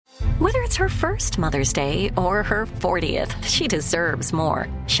Whether it's her first Mother's Day or her 40th, she deserves more.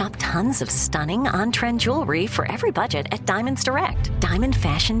 Shop tons of stunning on-trend jewelry for every budget at Diamonds Direct. Diamond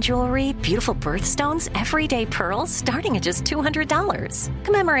fashion jewelry, beautiful birthstones, everyday pearls starting at just $200.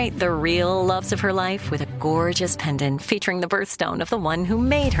 Commemorate the real loves of her life with a gorgeous pendant featuring the birthstone of the one who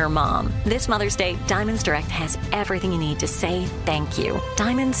made her mom. This Mother's Day, Diamonds Direct has everything you need to say thank you.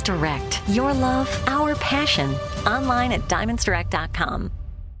 Diamonds Direct. Your love, our passion. Online at diamondsdirect.com.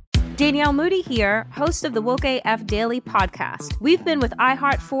 Danielle Moody here, host of the Woke AF Daily podcast. We've been with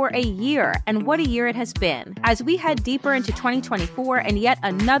iHeart for a year, and what a year it has been. As we head deeper into 2024 and yet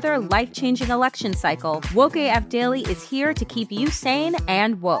another life-changing election cycle, Woke AF Daily is here to keep you sane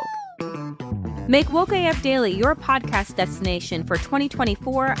and woke. Make Woke AF Daily your podcast destination for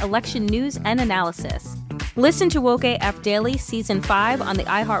 2024 election news and analysis. Listen to Woke AF Daily Season 5 on the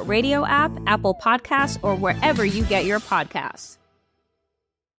iHeartRadio app, Apple Podcasts, or wherever you get your podcasts.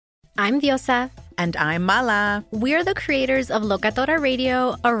 I'm Diosa. And I'm Mala. We're the creators of Locatora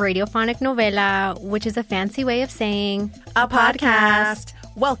Radio, a radiophonic novela, which is a fancy way of saying a podcast.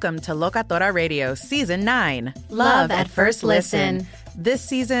 Welcome to Locatora Radio Season 9. Love at First Listen. This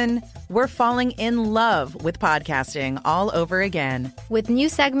season, we're falling in love with podcasting all over again. With new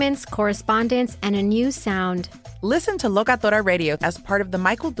segments, correspondence, and a new sound. Listen to Locatora Radio as part of the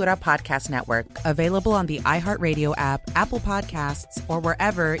My Cultura Podcast Network. Available on the iHeartRadio app, Apple Podcasts, or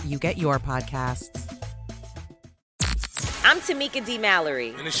wherever you get your podcasts. I'm Tamika D.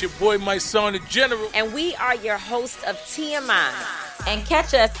 Mallory. And it's your boy, my son, the General. And we are your hosts of TMI. And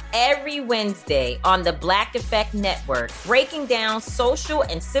catch us every Wednesday on the Black Effect Network, breaking down social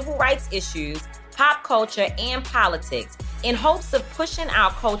and civil rights issues, pop culture, and politics in hopes of pushing our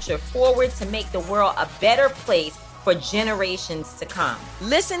culture forward to make the world a better place for generations to come.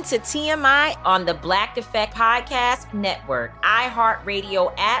 Listen to TMI on the Black Effect Podcast Network,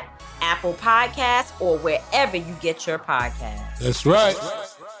 iHeartRadio app, Apple Podcasts, or wherever you get your podcasts. That's right.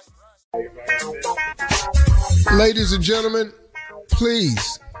 Ladies and gentlemen,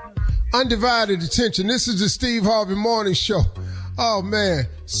 please, undivided attention. This is the Steve Harvey Morning Show. Oh, man,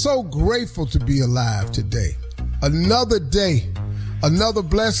 so grateful to be alive today. Another day, another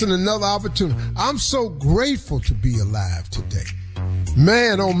blessing, another opportunity. I'm so grateful to be alive today.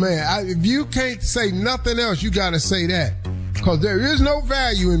 Man, oh, man, if you can't say nothing else, you got to say that. Because there is no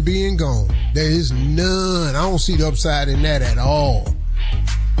value in being gone. There is none. I don't see the upside in that at all.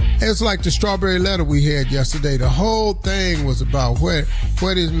 It's like the strawberry letter we had yesterday. The whole thing was about where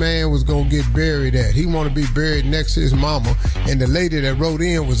this man was going to get buried at. He wanted to be buried next to his mama. And the lady that wrote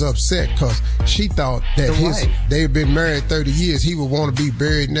in was upset because she thought that they had been married 30 years. He would want to be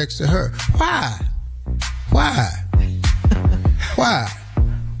buried next to her. Why? Why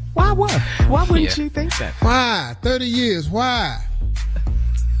what? Why wouldn't you think that? Why? 30 years. Why?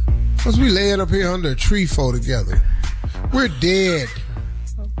 Because we laying up here under a tree for together. We're dead.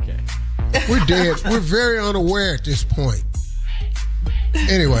 Okay. We're dead. We're very unaware at this point.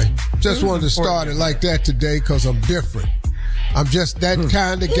 Anyway, just wanted to start it like that today because I'm different. I'm just that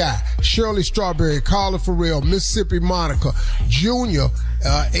kind of guy. Shirley Strawberry, Carla Farrell, Mississippi Monica, Junior,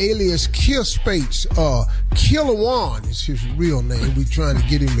 alias Kill Spates, Killawan is his real name. We trying to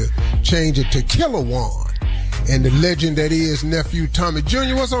get him to change it to Killawan. And the legend that is Nephew Tommy.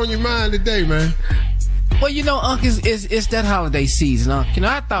 Junior, what's on your mind today, man? Well, you know, Unc, it's that holiday season, Unc. You know,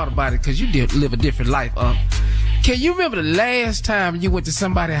 I thought about it because you did live a different life, Unc. Can you remember the last time you went to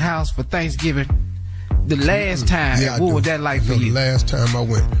somebody's house for Thanksgiving? The last time, what was that like for you? The last time I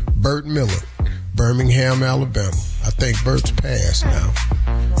went, Bert Miller, Birmingham, Alabama. I think Bert's passed now.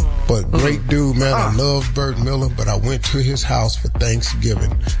 But great dude, man. I love Bert Miller, but I went to his house for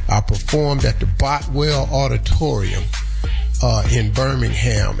Thanksgiving. I performed at the Botwell Auditorium in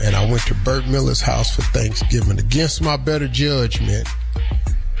Birmingham, and I went to Bert Miller's house for Thanksgiving against my better judgment,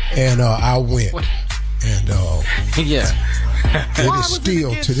 and I went. And yeah. It is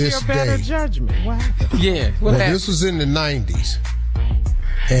still to this day. Judgment? What happened? Yeah. Well, this was in the 90s.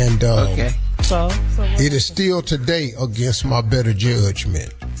 And okay. So it is still today against my better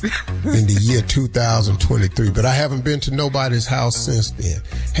judgment in the year 2023. But I haven't been to nobody's house since then.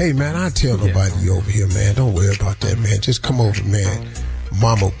 Hey, man, I tell nobody you over here, man. Don't worry about that, man. Just come over, man.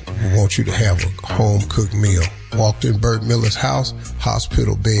 Mama wants you to have a home-cooked meal. Walked in Bert Miller's house,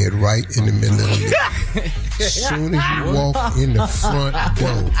 hospital bed right in the middle of the As soon as you walked in the front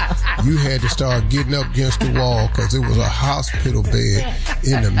door, you had to start getting up against the wall because it was a hospital bed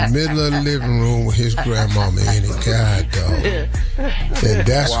in the middle of the living room with his grandmama in it. God, dog. And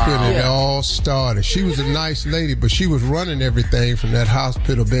that's when it all started. She was a nice lady, but she was running everything from that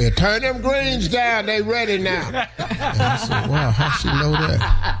hospital bed. Turn them greens down, they ready now. And I said, wow, how'd she know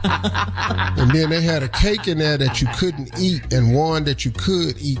that? And then they had a cake in there that you couldn't eat and one that you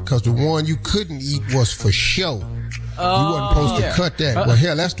could eat because the one you couldn't eat was for show. You wasn't supposed to cut that. Well,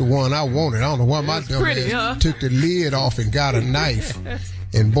 hell, that's the one I wanted. I don't know why my dumb ass took the lid off and got a knife.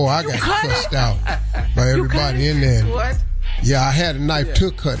 And boy, I got cussed out by everybody in there. What? Yeah, I had a knife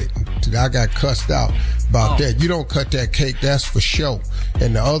to cut it. I got cussed out about that. You don't cut that cake, that's for show.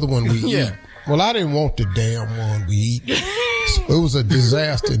 And the other one we eat. Well, I didn't want the damn one we eat. So it was a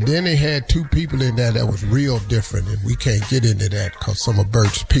disaster. And then they had two people in there that was real different, and we can't get into that because some of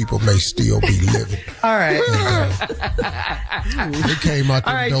Bert's people may still be living. All right. And, they came out.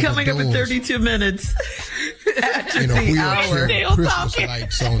 All right, coming up in 32 minutes after the hour. Christmas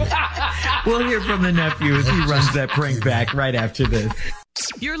lights on it. We'll hear from the nephew as he runs that prank back right after this.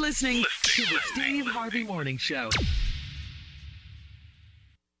 You're listening to the Steve Harvey Morning Show.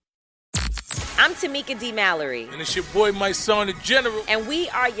 I'm Tamika D. Mallory. And it's your boy, my son, the General. And we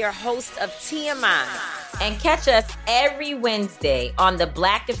are your hosts of TMI. And catch us every Wednesday on the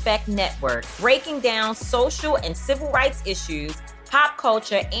Black Effect Network, breaking down social and civil rights issues, pop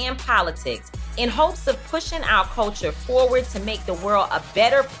culture, and politics in hopes of pushing our culture forward to make the world a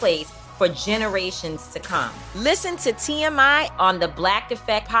better place for generations to come. Listen to TMI on the Black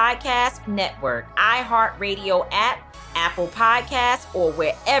Effect Podcast Network, iHeartRadio app, Apple Podcasts, or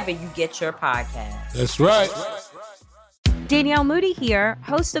wherever you get your podcasts. That's right. Danielle Moody here,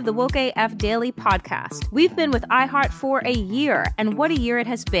 host of the Woke AF Daily podcast. We've been with iHeart for a year, and what a year it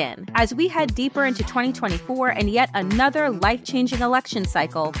has been. As we head deeper into 2024 and yet another life-changing election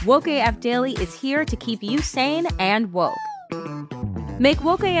cycle, Woke AF Daily is here to keep you sane and woke. Make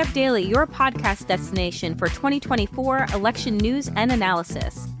Woke AF Daily your podcast destination for 2024 election news and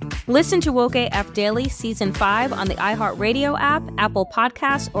analysis. Listen to Woke AF Daily Season 5 on the iHeartRadio app, Apple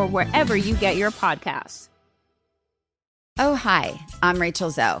Podcasts, or wherever you get your podcasts. Oh, hi, I'm Rachel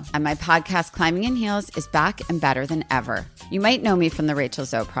Zoe, and my podcast, Climbing in Heels, is back and better than ever. You might know me from the Rachel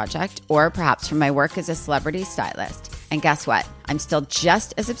Zoe Project, or perhaps from my work as a celebrity stylist. And guess what? I'm still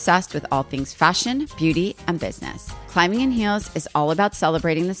just as obsessed with all things fashion, beauty, and business. Climbing in Heels is all about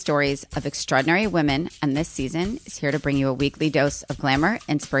celebrating the stories of extraordinary women, and this season is here to bring you a weekly dose of glamour,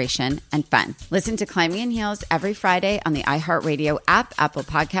 inspiration, and fun. Listen to Climbing in Heels every Friday on the iHeartRadio app, Apple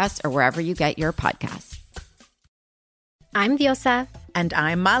Podcasts, or wherever you get your podcasts. I'm Diosa. And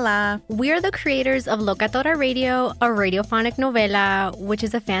I'm Mala. We're the creators of Locatora Radio, a radiophonic novela, which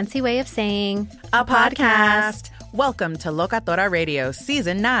is a fancy way of saying a podcast. Welcome to Locatora Radio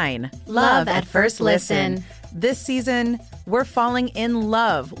Season 9. Love at First Listen. This season, we're falling in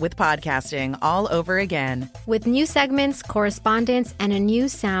love with podcasting all over again. With new segments, correspondence, and a new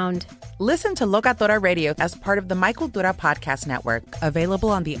sound. Listen to Locatora Radio as part of the Michael Dura Podcast Network. Available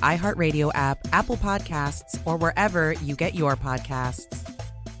on the iHeartRadio app, Apple Podcasts, or wherever you get your podcasts.